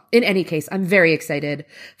 Well, in any case, I'm very excited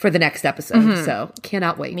for the next episode, so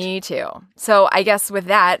cannot wait. Me too. So I guess with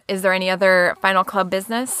that, is there any other final club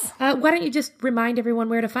business? Why don't you just remind everyone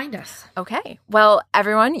where to find us? Okay. Well,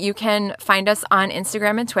 everyone, you can find us on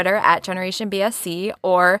Instagram and Twitter at GenerationBSC,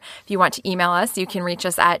 or if you want to email us, you can reach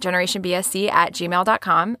us at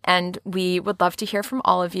generationbsc@gmail.com, and we would love to hear from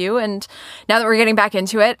all of you. And now that we're getting back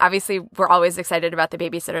into it, obviously we're always excited about the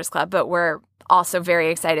Babysitters Club, but we're also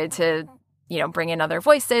very excited to bring in other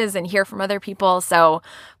voices and hear from other people. So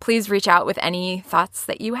please reach out with any thoughts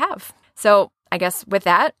that you have. So I guess with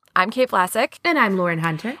that, I'm Kate Vlasic. And I'm Lauren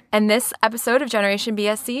Hunter. And this episode of Generation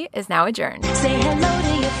BSC is now adjourned. Say hello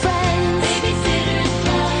to your friends.